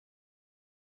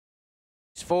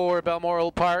for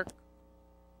Balmoral Park.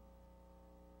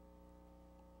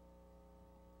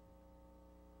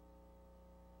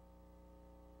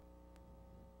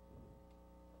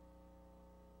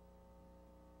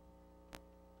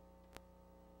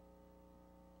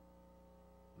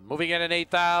 Moving in an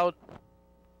 8th out.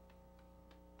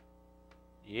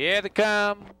 Yeah, they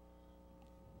come.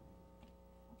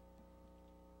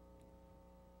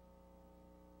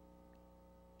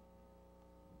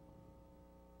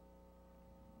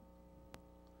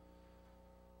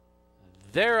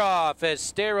 They're off.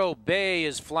 ESTERO Bay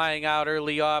is flying out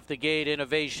early off the gate.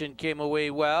 Innovation came away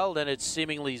well. Then it's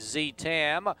seemingly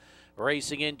Z-Tam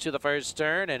racing into the first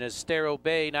turn. And ESTERO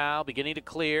Bay now beginning to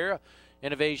clear.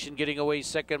 Innovation getting away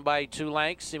second by 2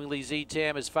 lengths. Seemingly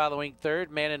Z-Tam is following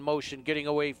third. Man in Motion getting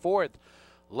away fourth.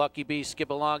 Lucky Bee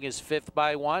Skip Along is 5th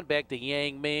by 1. Back to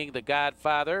Yang Ming, the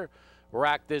Godfather.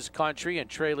 Rock This Country, and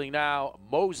trailing now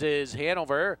Moses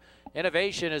Hanover.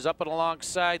 Innovation is up and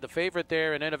alongside the favorite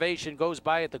there, and Innovation goes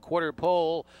by at the quarter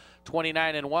pole,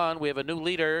 29-1. We have a new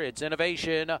leader. It's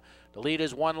Innovation. The lead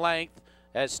is 1 length.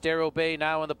 ESTERO Bay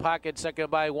now in the pocket, second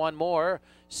by 1 more.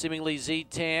 Seemingly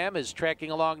Z-Tam is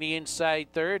tracking along the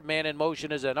inside third. Man in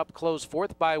Motion is an up-close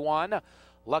 4th by 1.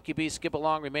 Lucky Bee Skip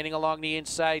Along remaining along the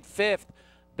inside 5th.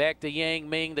 Back to Yang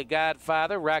Ming, the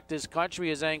Godfather. Rock This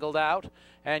Country is angled out.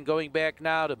 And going back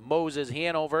now to Moses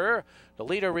Hanover. The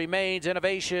leader remains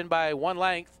Innovation by 1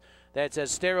 length. That's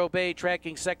ESTERO Bay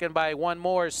tracking second by 1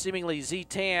 more. Seemingly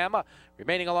Z-Tam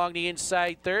remaining along the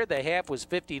inside third. The half was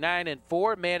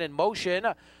 59-4. Man in Motion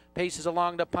paces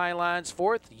along the pylons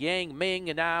 4th. Yang Ming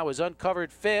now is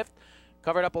uncovered 5th.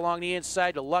 Covered up along the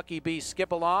inside to Lucky Bee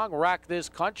Skip Along. Rock This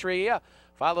Country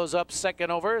follows up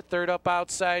second over. Third up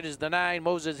outside is the 9,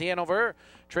 Moses Hanover.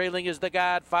 Trailing is the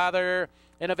Godfather.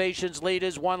 Innovation's lead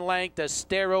is 1 length.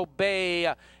 ESTERO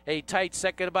Bay, a tight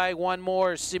second by 1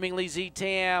 more. Seemingly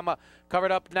Z-Tam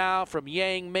covered up now from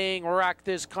Yang Ming. Rock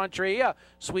This Country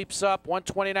sweeps up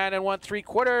 129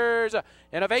 1/3.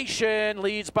 Innovation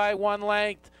leads by 1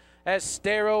 length.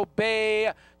 ESTERO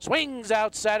Bay swings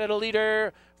outside of the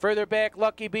leader. Further back,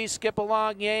 Lucky Bee Skip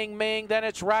Along, Yang Ming. Then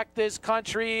it's Rock This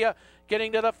Country.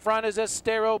 Getting to the front is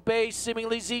ESTERO Bay.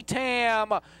 Seemingly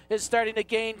Z-Tam is starting to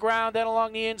gain ground. Then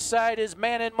along the inside is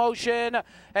Man in Motion.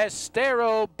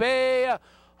 ESTERO Bay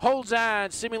holds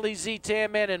on. Seemingly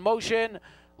Z-Tam, Man in Motion.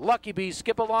 Lucky Bee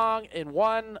Skip Along in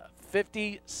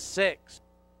 1:56.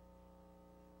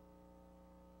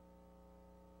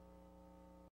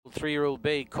 3-year-old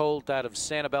bay colt out of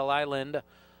Sanibel Island,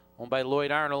 owned by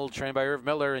Lloyd Arnold, trained by Irv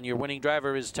Miller, and your winning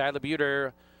driver is Tyler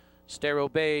Buter. ESTERO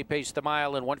Bay paced the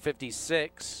mile in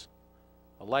 1:56,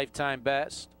 a lifetime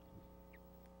best.